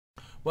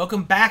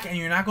Welcome back, and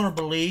you're not going to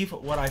believe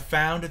what I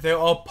found. There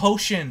are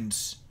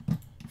potions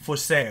for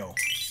sale.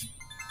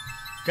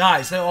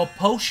 Guys, there are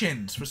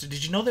potions for sale.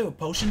 Did you know there were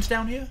potions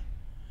down here?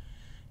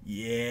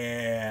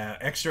 Yeah.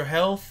 Extra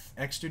health,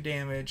 extra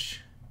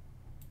damage.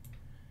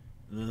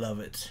 Love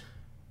it.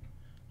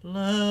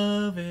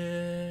 Love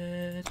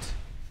it.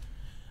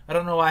 I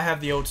don't know why I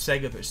have the old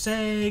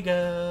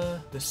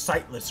Sega. The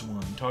sightless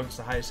one. Targets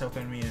the highest health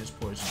enemy and is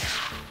poison.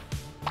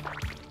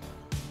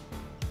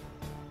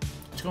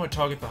 It's going to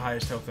target the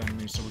highest health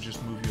enemy, so we'll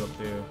just move you up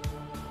there.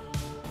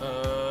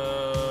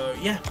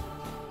 Yeah.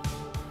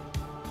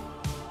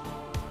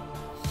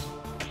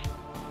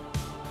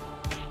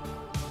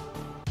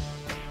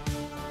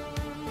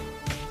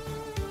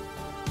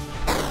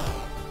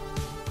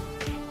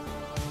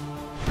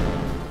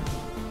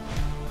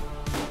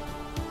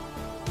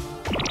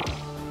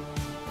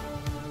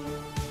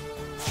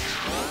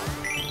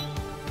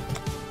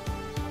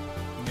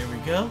 There we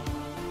go.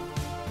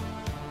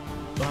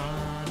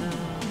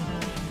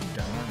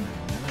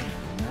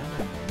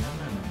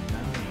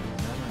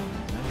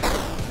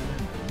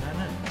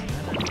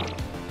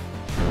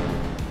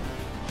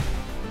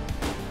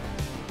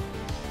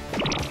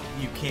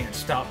 You can't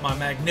stop my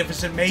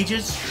magnificent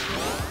mages.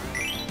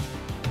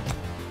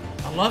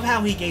 I love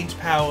how he gains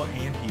power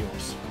and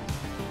heals.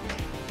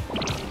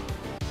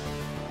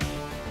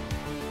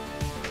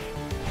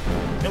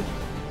 Nope.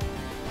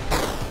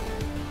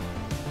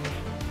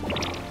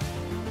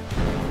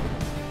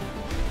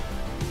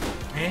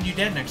 And you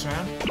dead next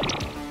round.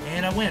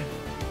 And I win.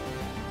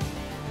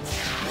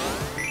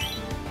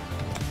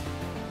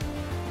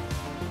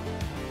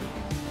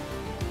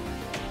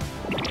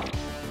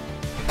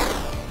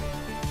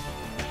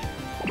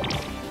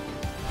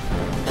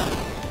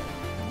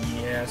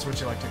 Yeah, that's what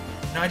you like to...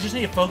 Now I just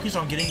need to focus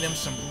on getting them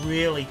some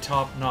really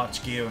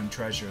top-notch gear and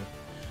treasure.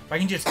 If I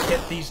can just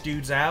get these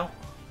dudes out,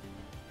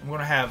 I'm going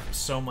to have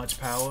so much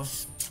power.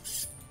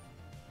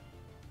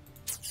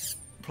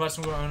 Plus,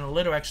 I'm going to earn a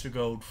little extra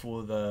gold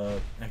for the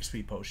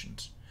XP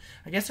potions.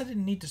 I guess I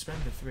didn't need to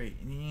spend the 3.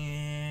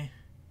 Yeah.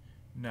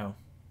 No.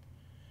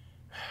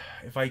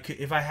 If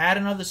I had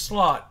another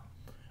slot,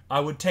 I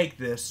would take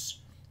this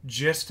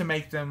just to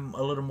make them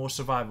a little more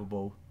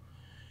survivable.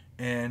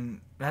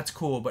 And that's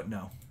cool, but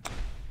no.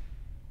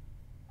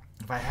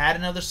 If I had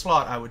another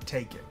slot, I would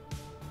take it.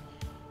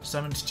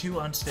 Summons 2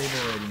 unstable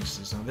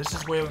radiances. Now, this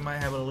is where we might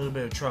have a little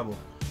bit of trouble.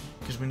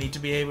 Because we need to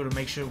be able to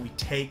make sure we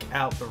take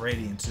out the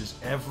radiances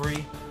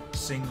every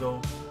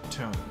single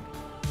turn.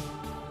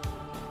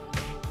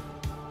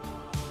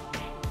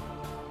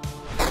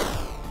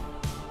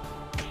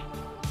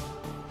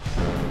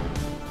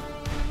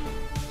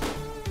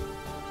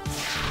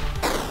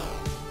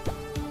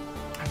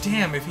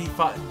 Damn, if he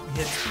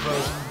hits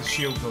first, the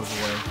shield goes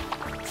away.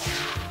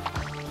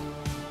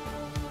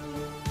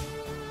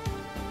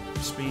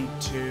 Speed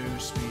 2,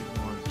 speed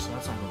 1, so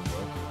that's not going to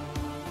work.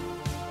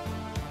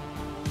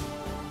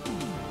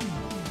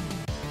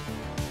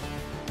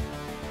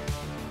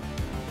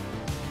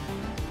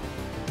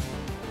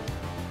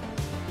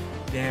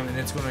 Damn, and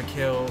it's gonna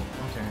kill...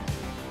 Okay.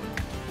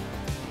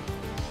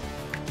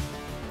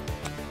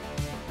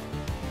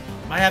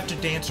 Might have to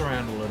dance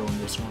around a little in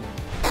this one.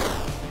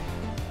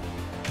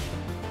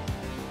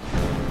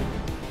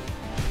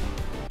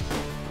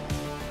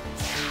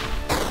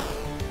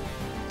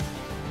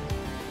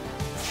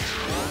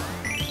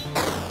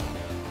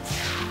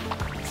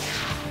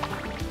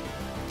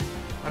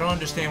 I don't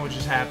understand what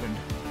just happened.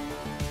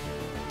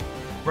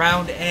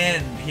 Round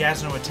end. He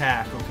has no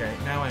attack. Okay,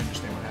 now I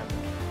understand what happened.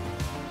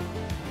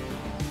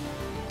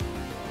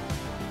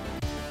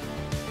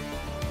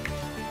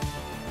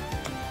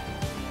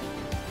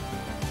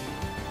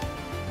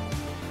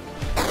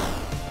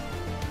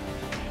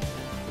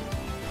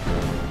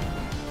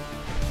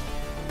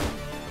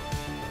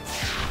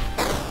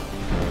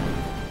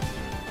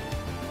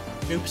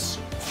 Oops.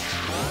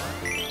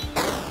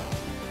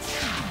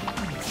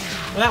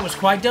 Well, that was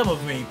quite dumb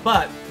of me,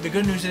 but the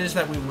good news is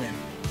that we win.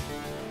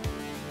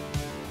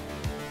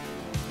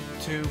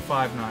 2,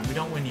 5, 9. We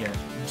don't win yet.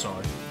 I'm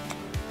sorry.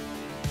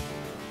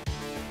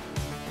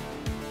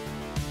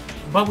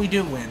 But we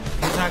do win.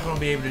 He's not going to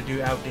be able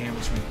to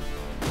out-damage me.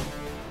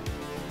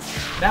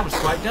 That was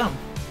quite dumb.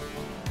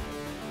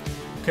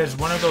 Because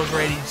one of those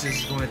radiances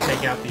is going to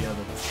take out the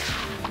other.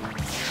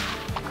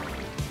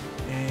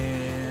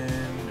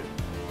 And...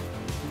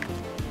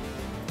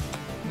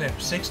 there,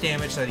 6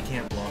 damage that he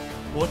can't block.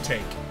 Or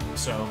take.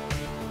 So...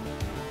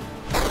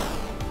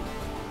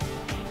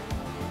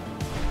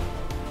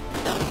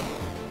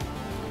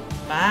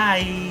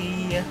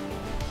 bye!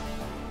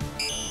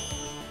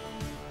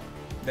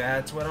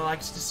 That's what I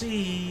likes to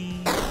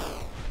see.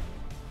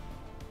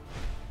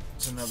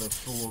 It's another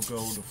 4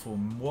 gold for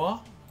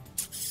moi.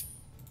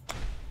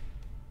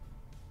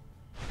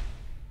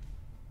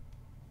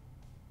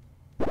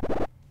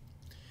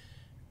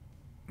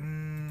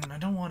 I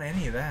don't want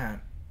any of that.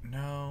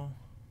 No.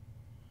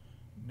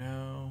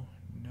 No.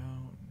 No.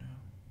 No.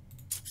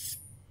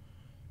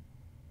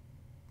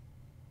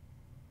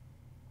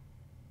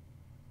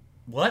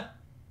 What?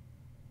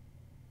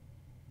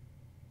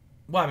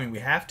 Well, I mean, we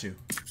have to.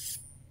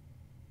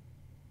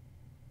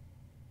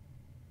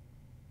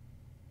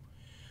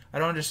 I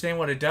don't understand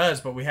what it does,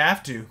 but we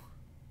have to.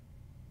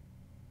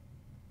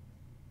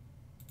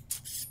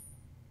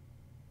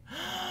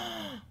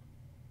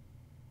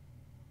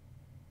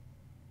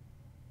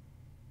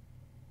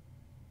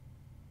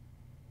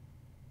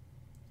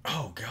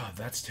 Oh, God,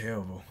 that's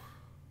terrible.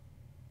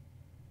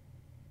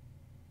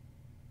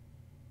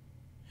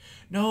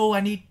 No,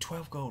 I need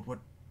 12 gold. What?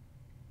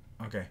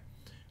 Okay.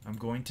 I'm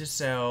going to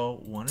sell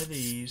one of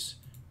these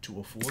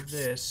to afford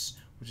this,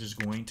 which is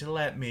going to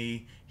let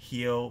me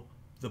heal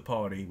the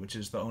party, which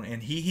is the only...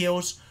 And he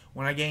heals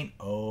when I gain...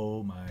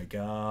 Oh, my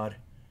God.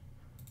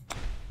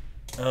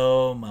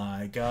 Oh,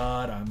 my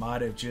God. I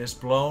might have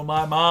just blown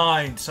my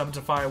mind. Summons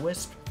a fire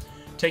wisp.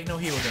 Take no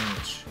heal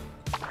damage.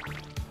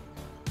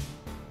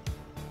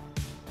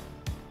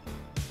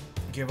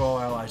 Give all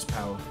allies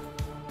power.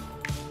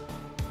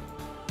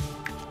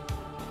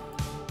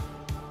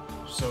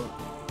 So,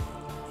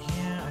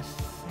 yeah,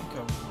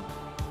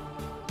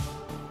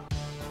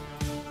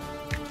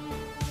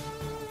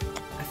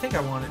 I think I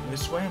want it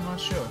this way. I'm not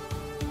sure.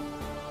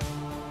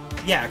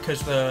 Yeah,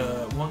 because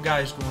the one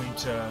guy is going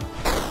to...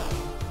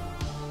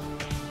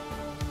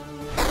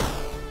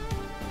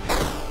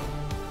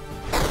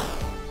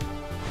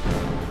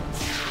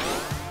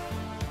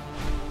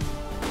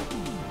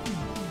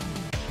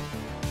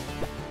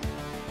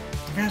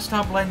 I gotta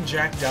stop letting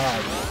Jack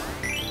die.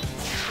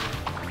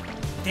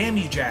 Damn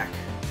you, Jack.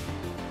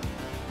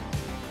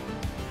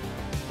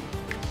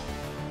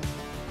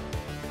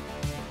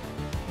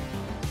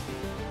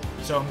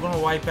 So I'm gonna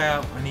wipe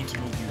out. I need to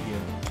move you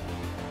here.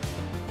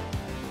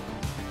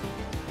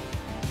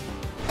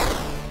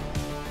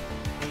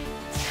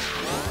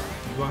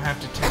 You're gonna have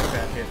to take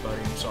that hit,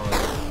 buddy. I'm sorry.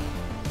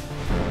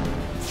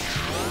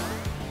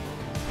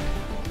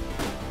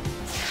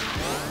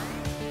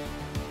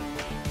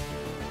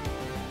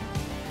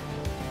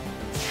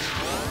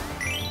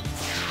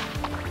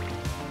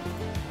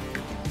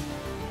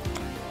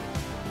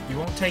 You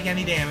won't take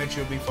any damage.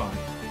 You'll be fine.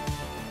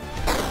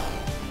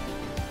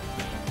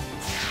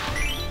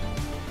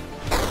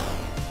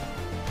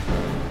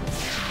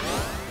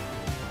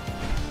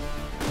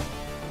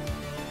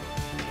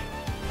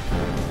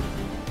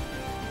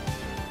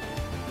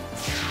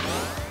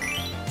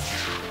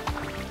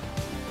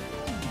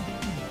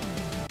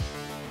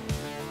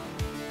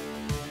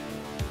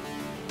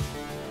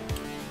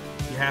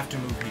 You have to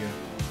move here.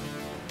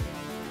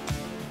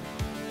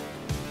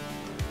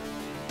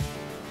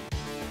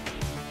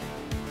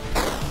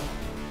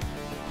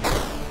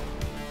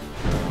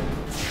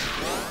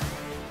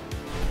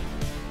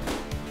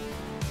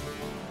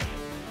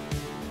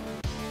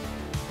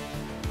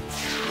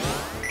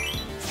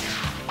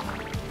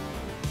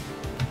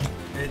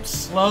 It's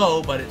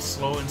slow, but it's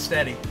slow and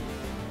steady.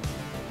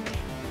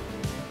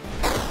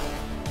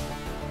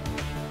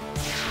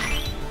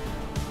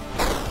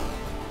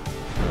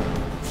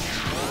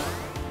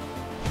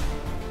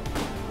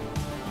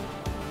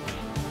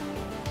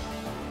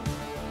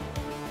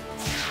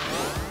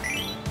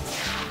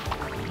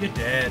 You're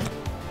dead.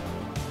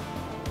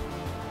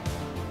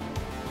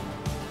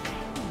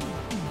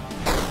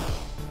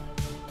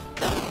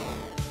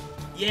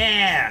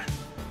 Yeah!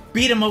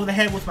 Beat him over the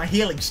head with my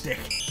healing stick.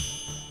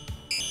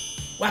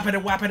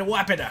 Wapita, wapita,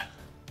 wapita.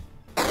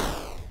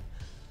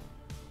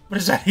 What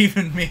does that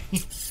even mean?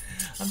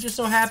 I'm just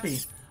so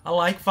happy. I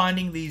like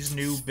finding these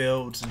new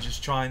builds and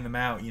just trying them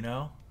out, you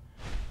know?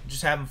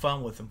 Just having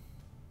fun with them.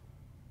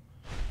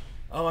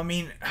 Oh, I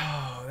mean,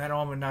 oh, that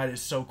Armored Knight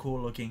is so cool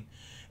looking.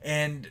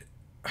 And,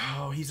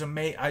 oh, he's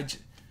amazing.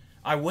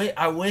 I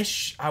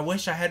wish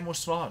I had more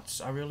slots.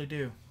 I really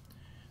do.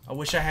 I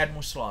wish I had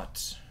more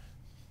slots.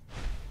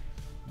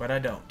 But I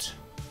don't.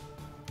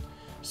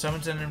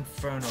 Summons an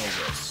Inferno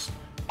Wisp.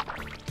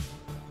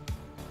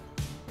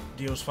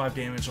 Deals 5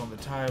 damage on the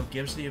tile.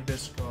 Gives the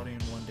Abyss Guardian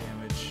 1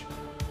 damage.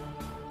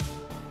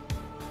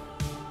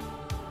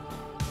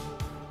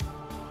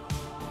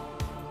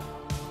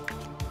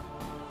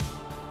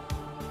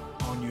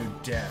 On your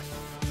death.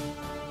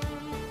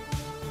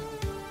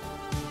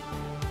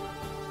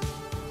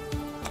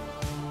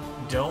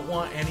 Don't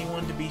want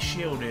anyone to be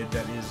shielded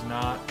that is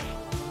not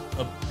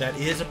a, that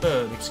is a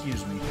bird,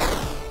 excuse me.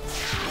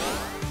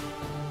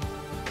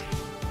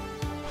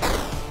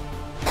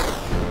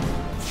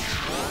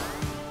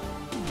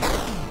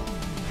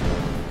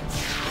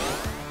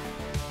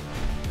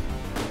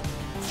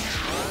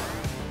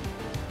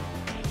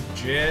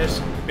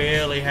 Just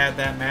barely had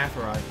that math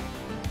right.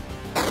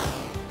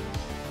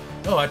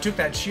 Oh, I took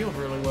that shield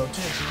really well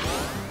too.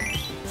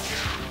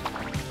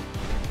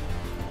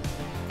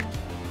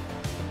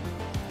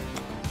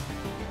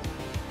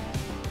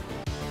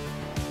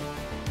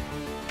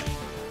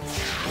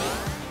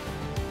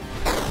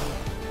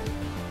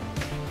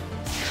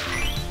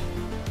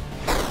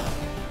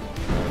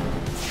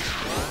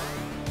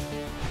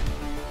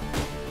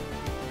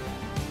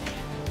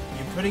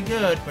 You're pretty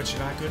good, but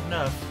you're not good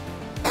enough.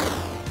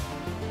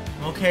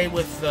 I'm okay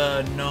with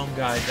the gnome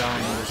guy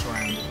dying this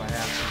round if I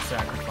have to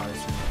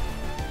sacrifice him.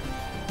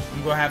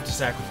 I'm gonna have to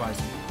sacrifice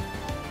him.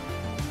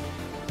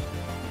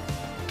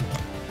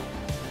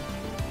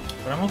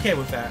 But I'm okay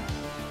with that.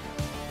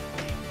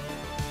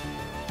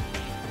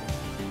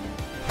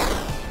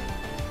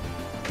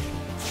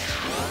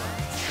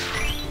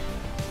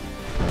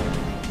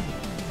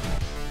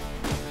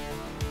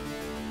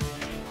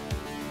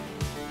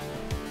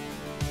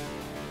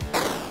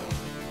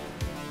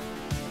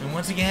 And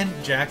once again,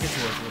 Jack is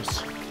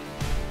worthless.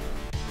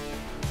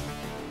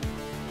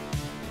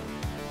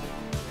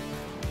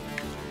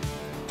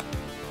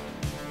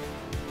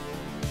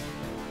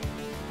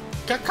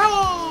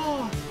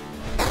 Caw!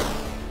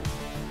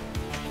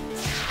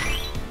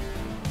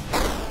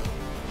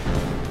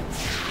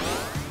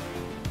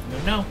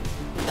 No.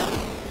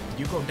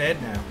 You go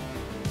dead now.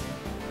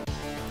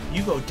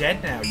 You go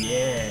dead now,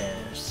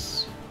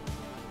 yes.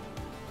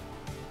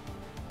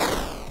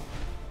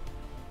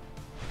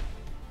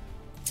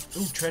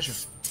 Ooh, treasure.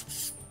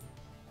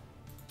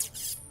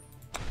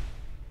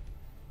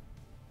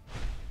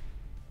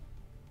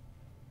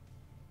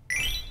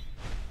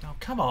 Oh,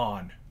 come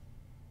on.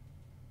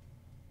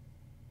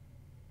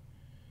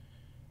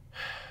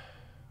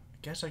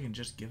 Guess I can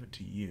just give it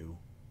to you.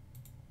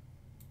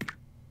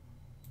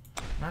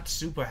 Not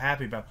super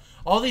happy about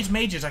all these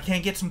mages. I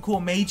can't get some cool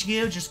mage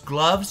gear. Just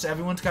gloves.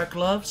 Everyone's got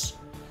gloves.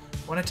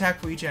 One attack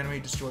for each enemy.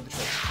 Destroy the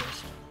treasure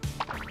chest.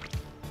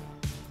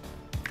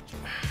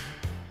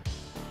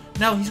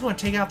 No, he's going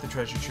to take out the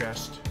treasure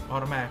chest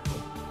automatically.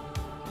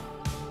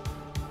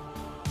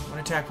 One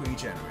attack for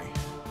each enemy.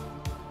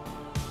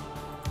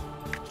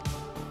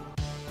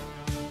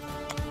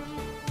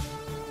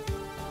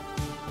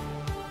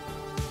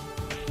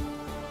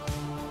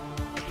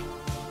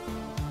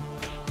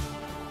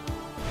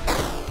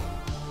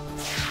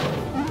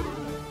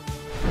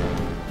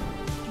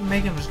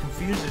 Make him as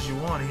confused as you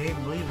want. He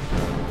ain't believing.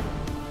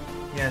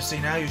 Yeah, see,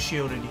 now you're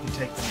shielded. You can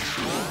take them.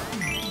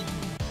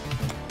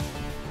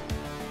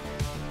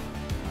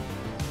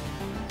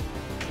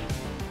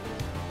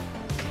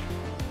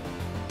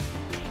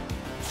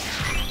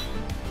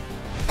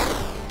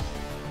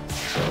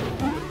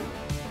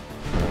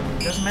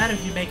 Doesn't matter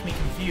if you make me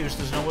confused.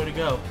 There's nowhere to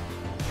go.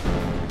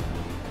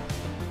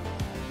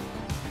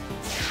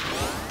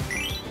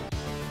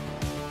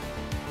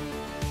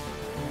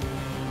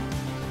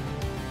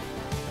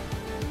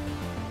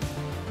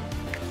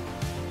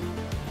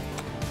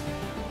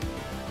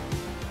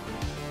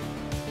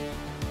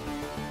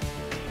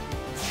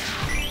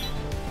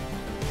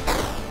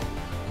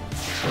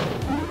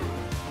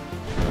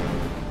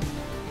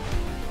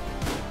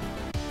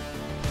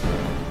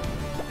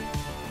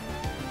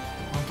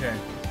 Okay.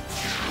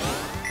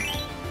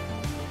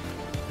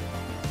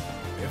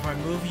 If I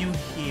move you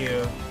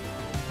here,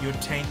 you'll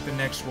tank the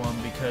next one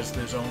because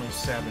there's only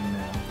 7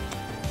 now.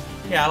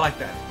 Yeah, I like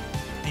that.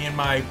 And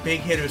my big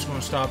hitter is going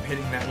to stop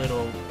hitting that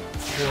little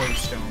quarry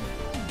stone.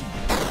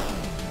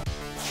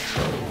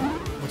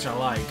 Which I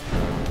like.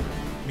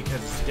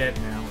 Because it's dead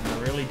now. And I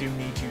really do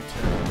need you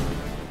to...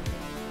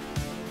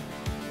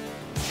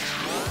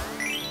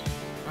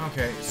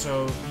 Okay,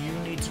 so you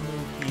need to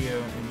move here,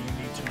 and you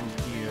need to move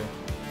here.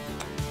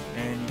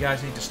 And you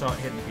guys need to start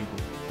hitting people.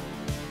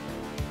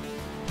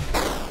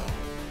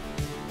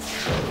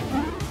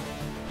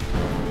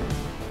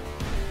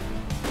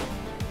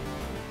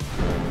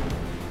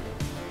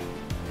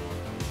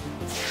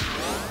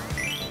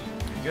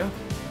 There you go.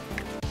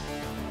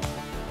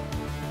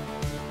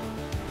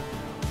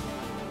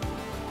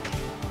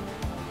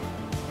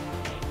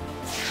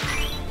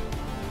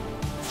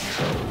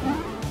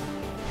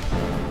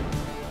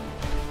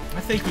 I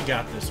think we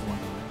got this one.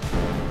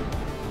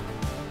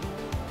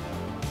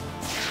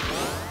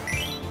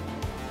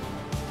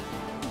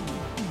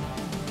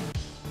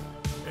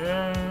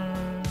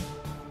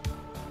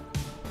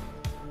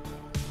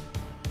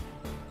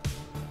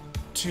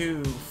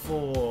 2,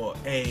 4,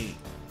 8,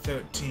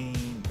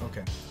 13.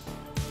 Okay.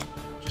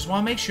 Just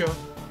want to make sure.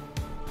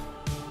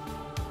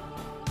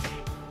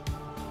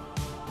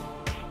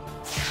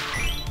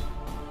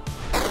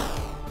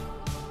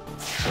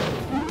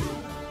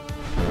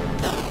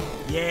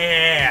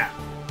 Yeah!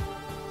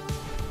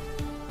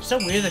 So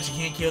weird that you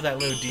can't kill that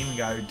little demon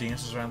guy who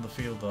dances around the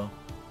field, though.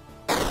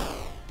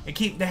 They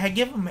give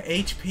him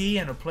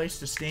HP and a place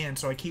to stand,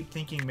 so I keep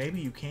thinking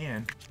maybe you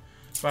can.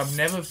 But I've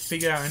never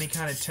figured out any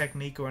kind of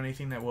technique or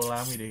anything that will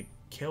allow me to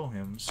kill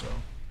him, so...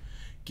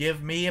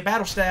 Give me a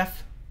battle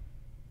staff!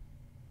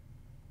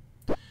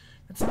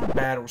 That's not a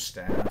battle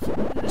staff.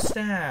 I need a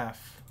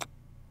staff.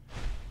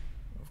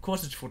 Of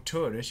course it's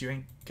fortuitous. You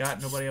ain't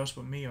got nobody else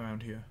but me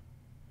around here.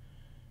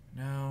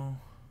 No...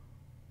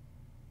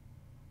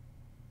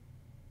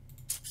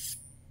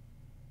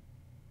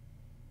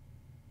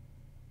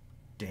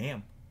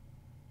 Damn.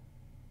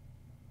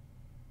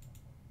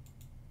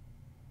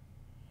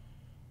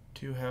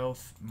 2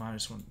 health,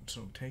 -1.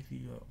 So take the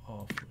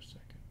off for a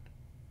second.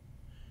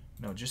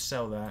 No, just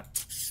sell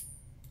that.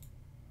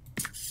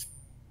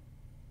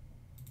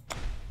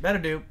 Better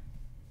do.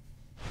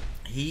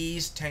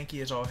 He's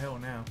tanky as all hell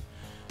now.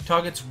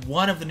 Targets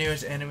one of the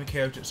nearest enemy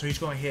characters, so he's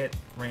going to hit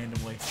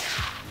randomly.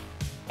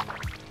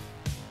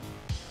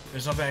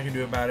 There's nothing I can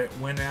do about it.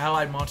 When an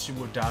allied monster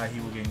will die, he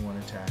will gain 1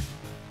 attack.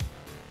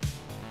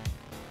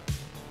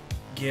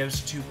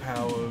 Gives 2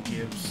 power,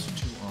 gives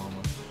 2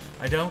 armor.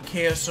 I don't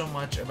care so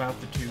much about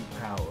the 2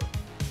 power.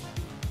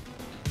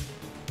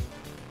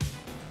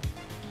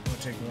 I'm gonna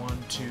take 1,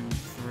 2,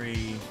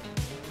 3.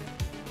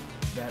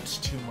 That's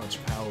too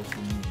much power for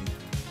me.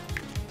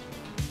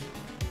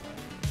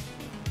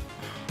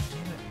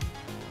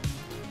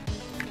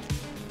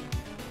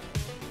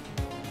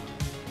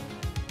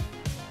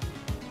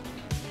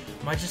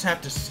 Might just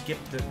have to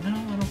skip the... No,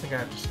 I don't think I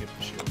have to skip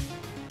the shield.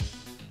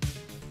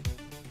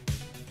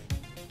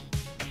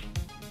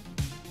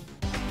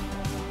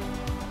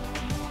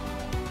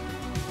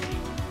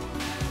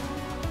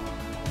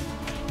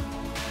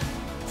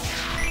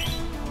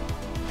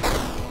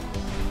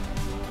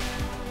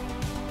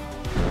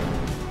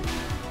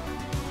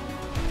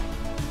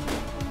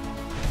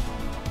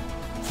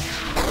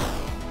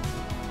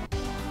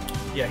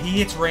 Yeah, he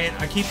hits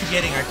I keep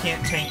forgetting I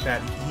can't tank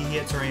that. He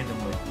hits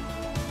randomly.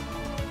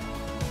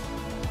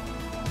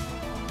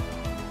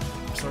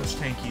 So let's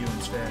tank you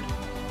instead.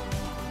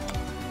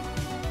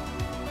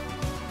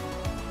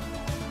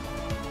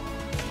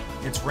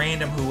 It's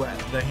random who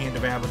the Hand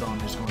of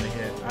Abaddon is going to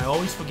hit. I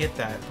always forget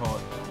that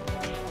part.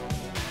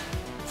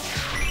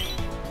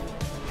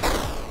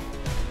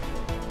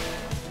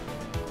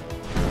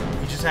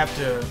 You just have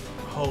to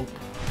hope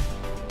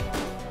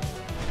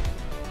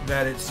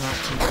that it's not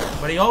too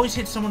bad. But he always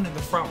hits someone in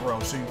the front row,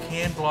 so you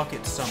can block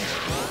it somewhere.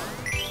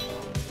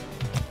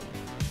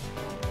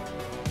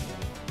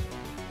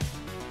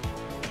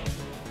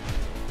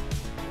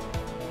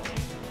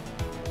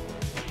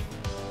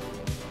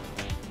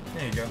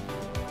 There you go.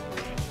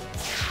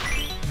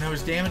 Now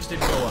his damage did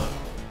go up.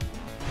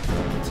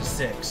 It's a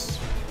 6.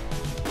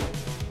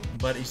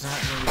 But he's not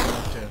really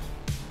enough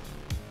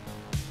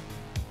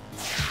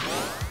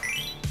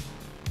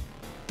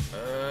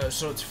to...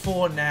 so it's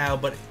 4 now,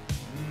 but...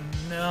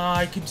 No,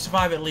 I can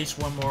survive at least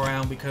one more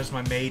round because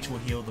my mage will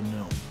heal the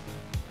gnome.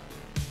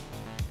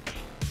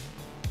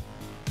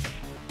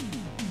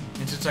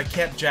 And since I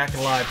kept Jack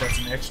alive, that's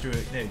an extra...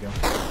 There you go.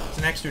 It's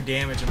an extra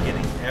damage I'm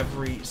getting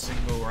every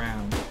single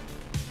round.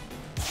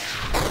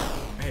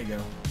 There you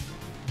go.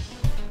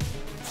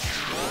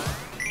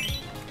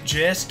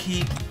 Just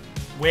keep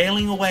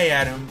wailing away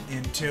at him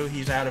until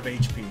he's out of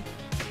HP.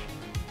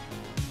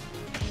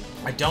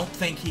 I don't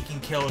think he can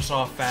kill us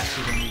off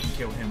faster than we can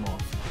kill him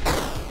off.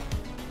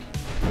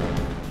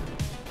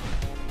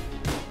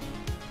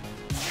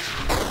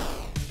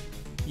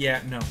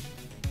 Yeah, no.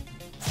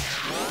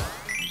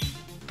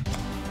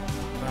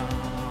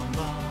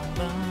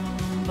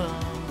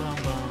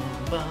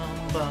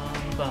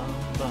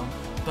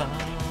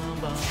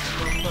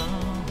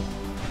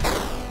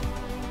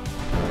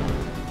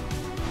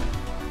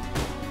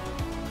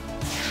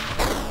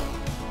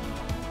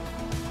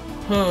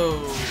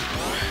 Oh,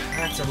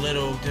 that's a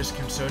little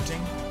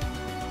disconcerting.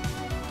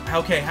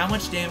 Okay, how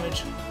much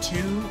damage?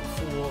 2,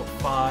 4,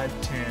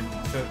 5, 10,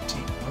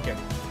 13. Okay.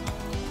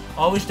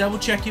 Always double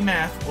check your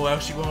math, or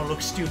else you're going to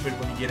look stupid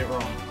when you get it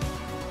wrong.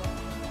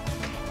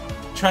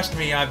 Trust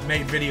me, I've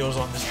made videos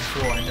on this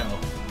before, I know.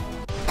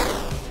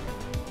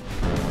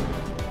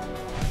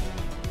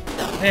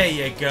 There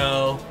you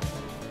go.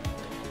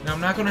 Now, I'm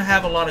not going to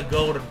have a lot of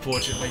gold,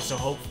 unfortunately, so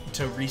hope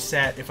to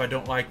reset if I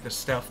don't like the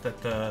stuff that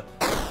the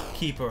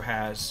Keeper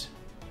has.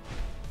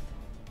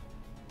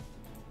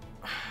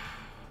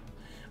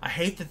 I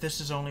hate that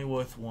this is only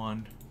worth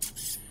 1.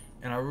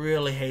 And I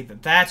really hate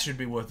that. That should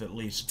be worth at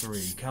least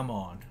 3. Come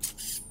on.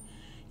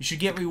 You should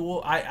get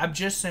reward. I'm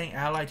just saying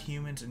allied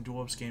humans and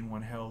dwarves gain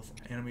 1 health.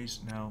 Enemies,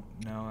 no,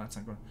 that's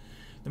not good.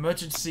 The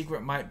merchant's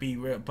secret might be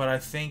real, but I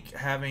think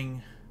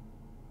having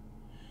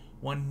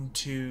 1,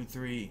 2,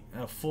 3,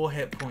 4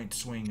 hit point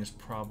swing is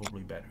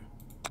probably better.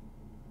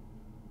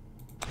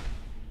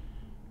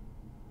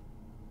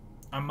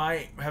 I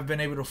might have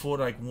been able to afford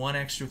like 1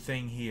 extra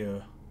thing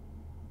here.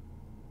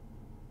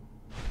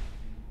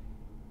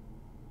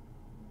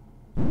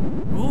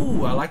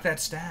 Ooh, I like that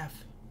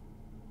staff.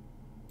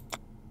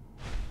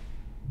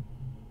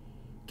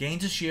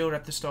 Gains a shield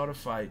at the start of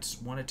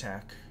fights. 1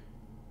 attack.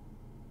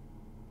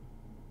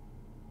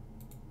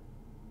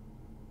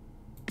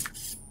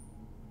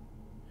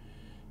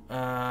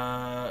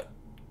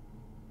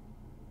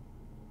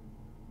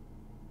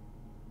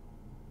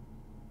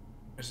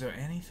 Is there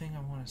anything I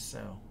want to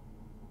sell?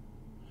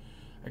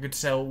 I could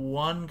sell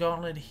 1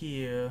 gauntlet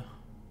here.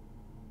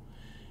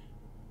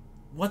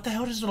 What the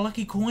hell does the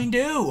lucky coin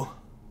do?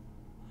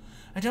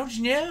 I don't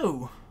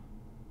know.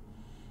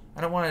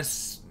 I don't want to...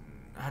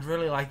 I'd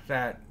really like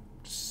that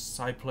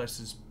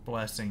Cypress's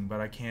blessing, but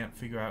I can't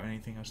figure out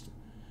anything else.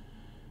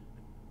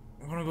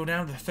 I'm going to go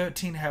down to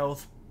 13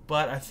 health,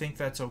 but I think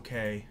that's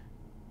okay.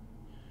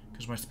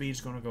 Because my speed's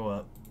going to go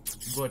up.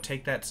 I'm going to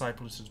take that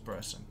Cypress's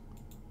blessing.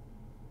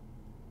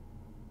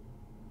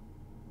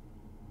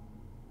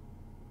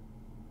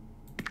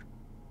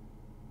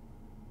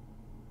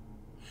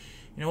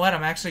 You know what?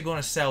 I'm actually going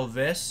to sell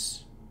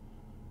this.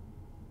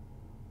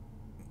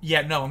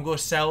 Yeah, no, I'm going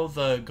to sell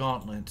the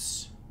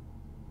gauntlets.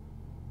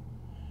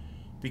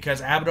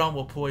 Because Abaddon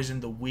will poison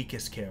the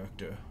weakest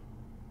character.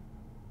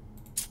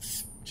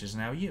 Which is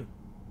now you.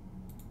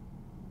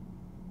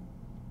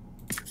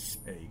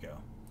 There you go.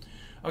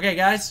 Okay,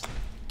 guys.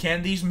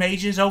 Can these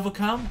mages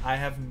overcome? I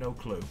have no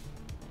clue.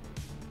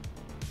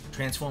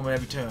 Transform at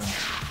every turn.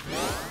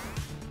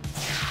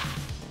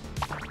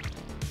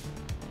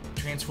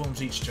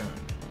 Transforms each turn.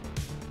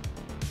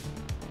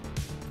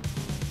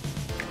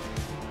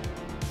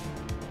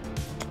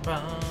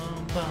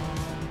 Bum, bum.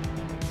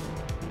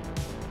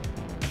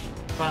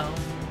 Bum.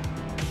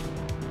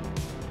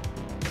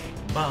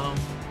 Bum.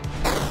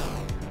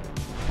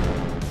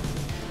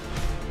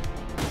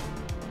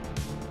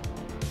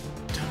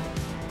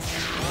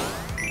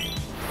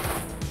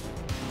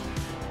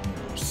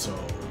 So,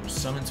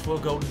 summons 4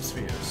 golden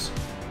spheres.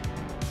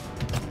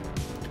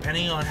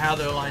 Depending on how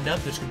they're lined up,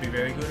 this could be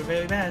very good or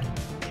very bad.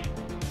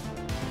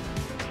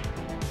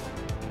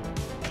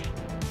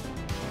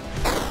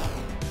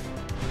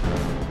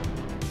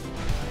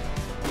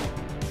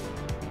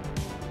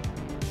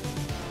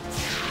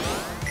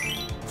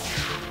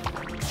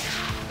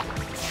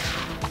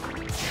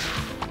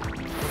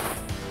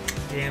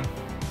 Damn.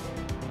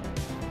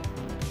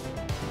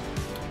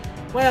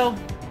 Well,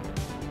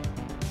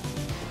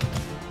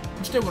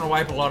 I'm still gonna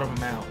wipe a lot of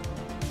them out.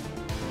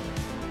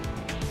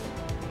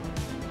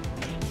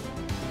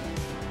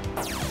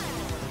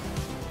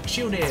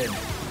 Shielded.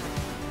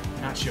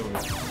 Not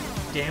shielded.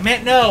 Damn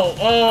it, no!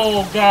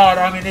 Oh god,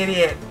 I'm an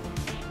idiot.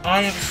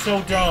 I am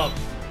so dumb.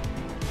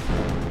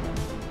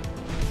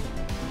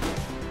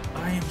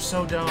 I am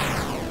so dumb.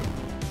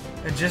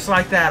 And just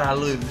like that, I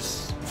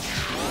lose.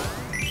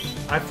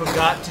 I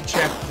forgot to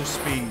check the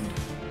speed.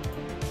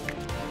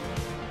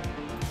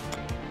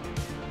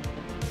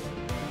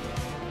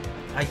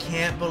 I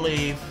can't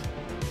believe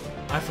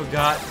I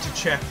forgot to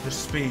check the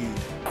speed.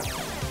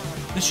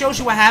 This shows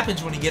you what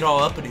happens when you get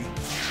all uppity.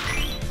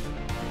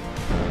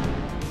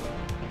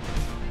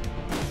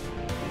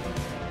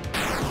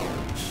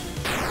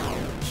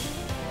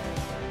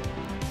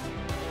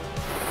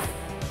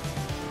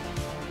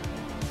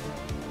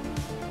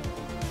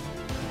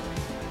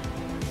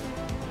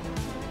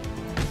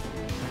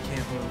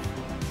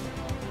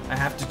 I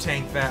have to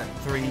tank that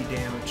 3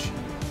 damage.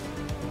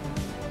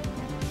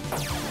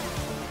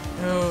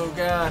 Oh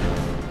god.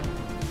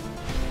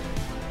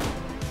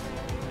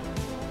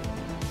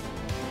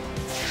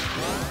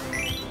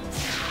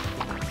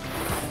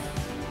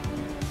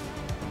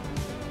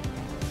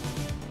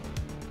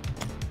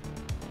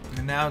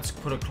 And now it's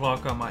put a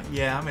clock on my...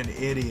 Yeah, I'm an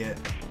idiot.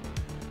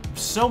 I'm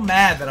so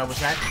mad that I was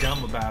that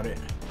dumb about it.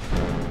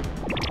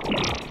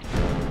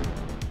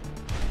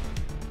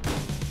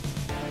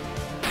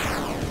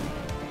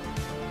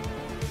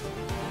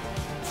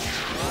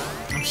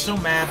 I'm so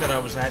mad that I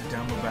was that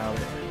dumb about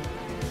it.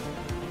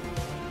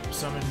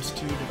 Summons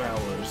 2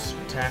 Devourers.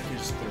 Attack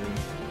is 3.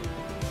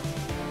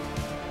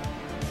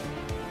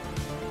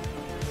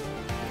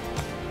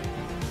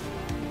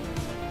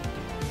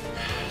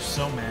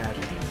 So mad.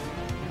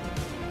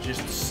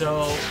 Just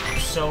so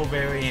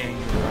very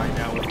angry right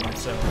now with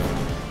myself.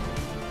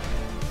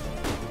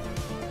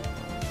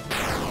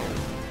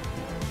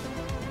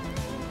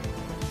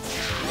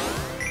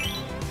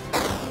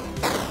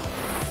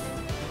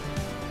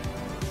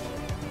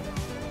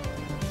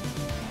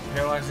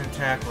 Paralyzing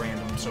attack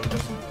random, so it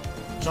doesn't...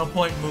 There's no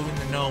point in moving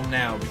the gnome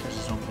now, because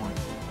there's no point.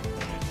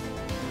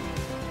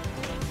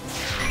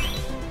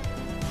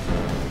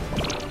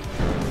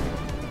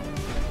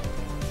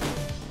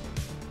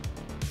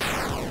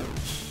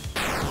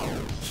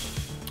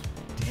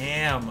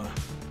 Damn.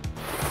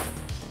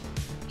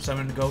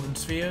 Summon the golden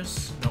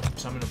spheres? Nope,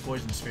 summon the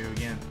poison sphere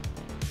again.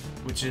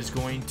 Which is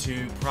going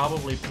to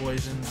probably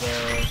poison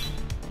the...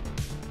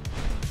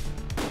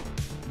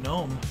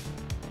 gnome.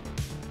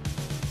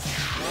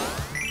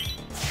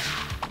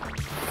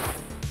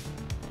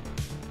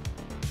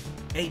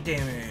 Eight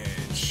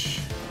damage.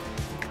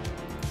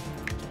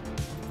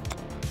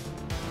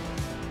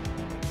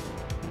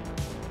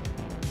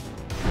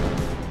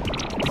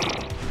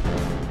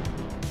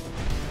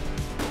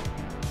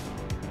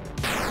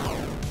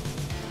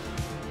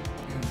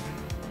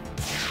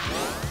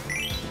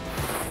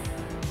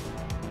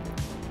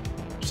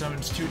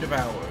 Summons 2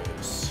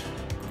 Devourers.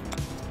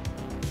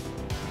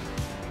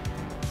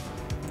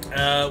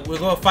 We're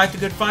gonna fight the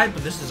good fight,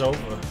 but this is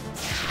over.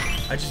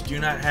 I just do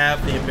not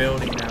have the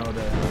ability now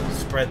to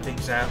spread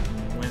things out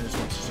and win as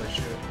much as I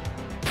should.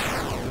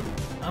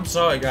 I'm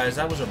sorry, guys.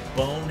 That was a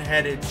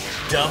boneheaded,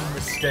 dumb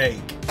mistake.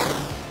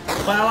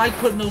 But I like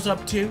putting those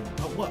up, too.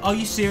 Are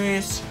you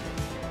serious?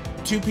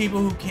 2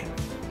 people who can't...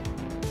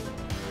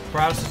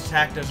 Paralysis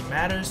attack doesn't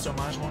matter, so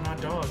might as well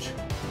not dodge.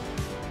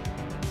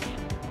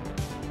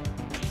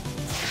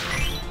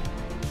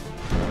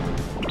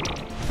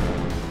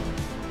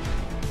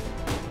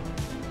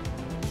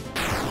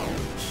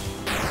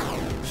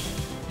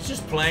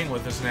 Just playing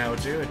with us now,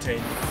 it's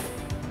irritating.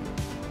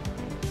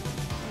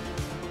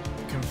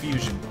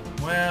 Confusion.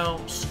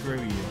 Well, screw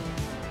you.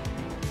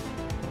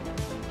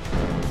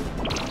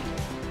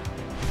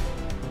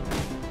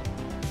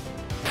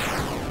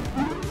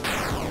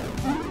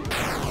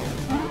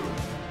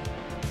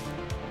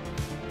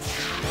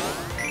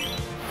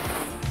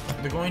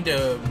 They're going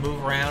to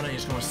move around and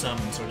he's going to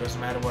summon, so it doesn't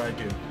matter what I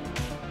do.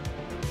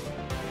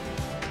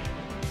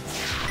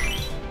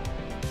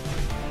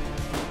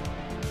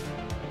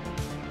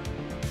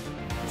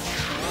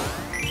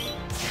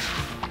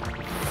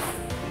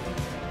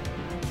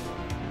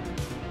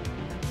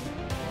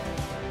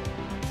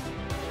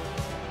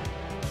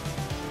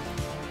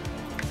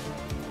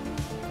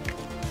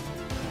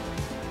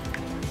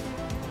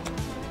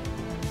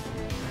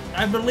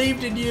 I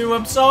believed in you.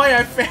 I'm sorry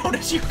I failed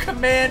as your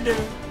commander.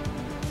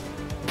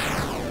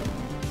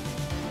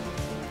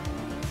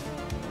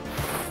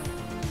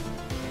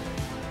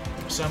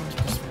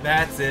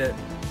 That's it.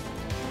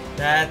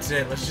 That's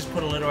it. Let's just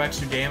put a little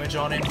extra damage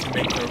on him to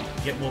make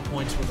her get more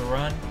points for the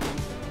run.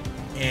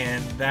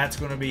 And that's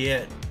going to be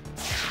it.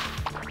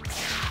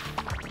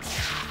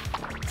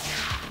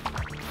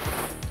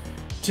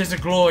 "'Tis a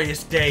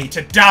glorious day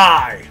to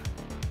die.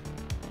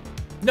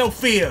 No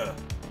fear."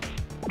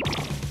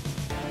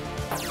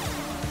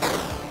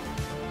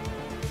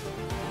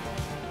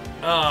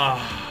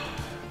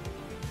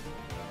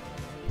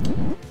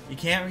 You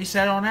can't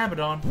reset on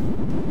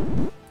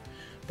Abaddon.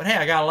 But hey,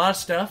 I got a lot of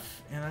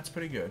stuff, and that's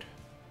pretty good.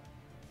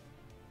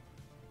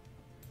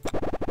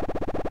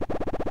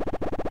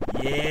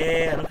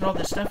 Yeah, look at all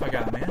this stuff I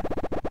got, man.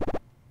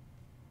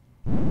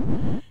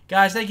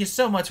 Guys, thank you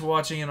so much for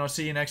watching, and I'll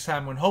see you next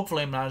time when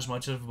hopefully I'm not as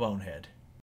much of a bonehead.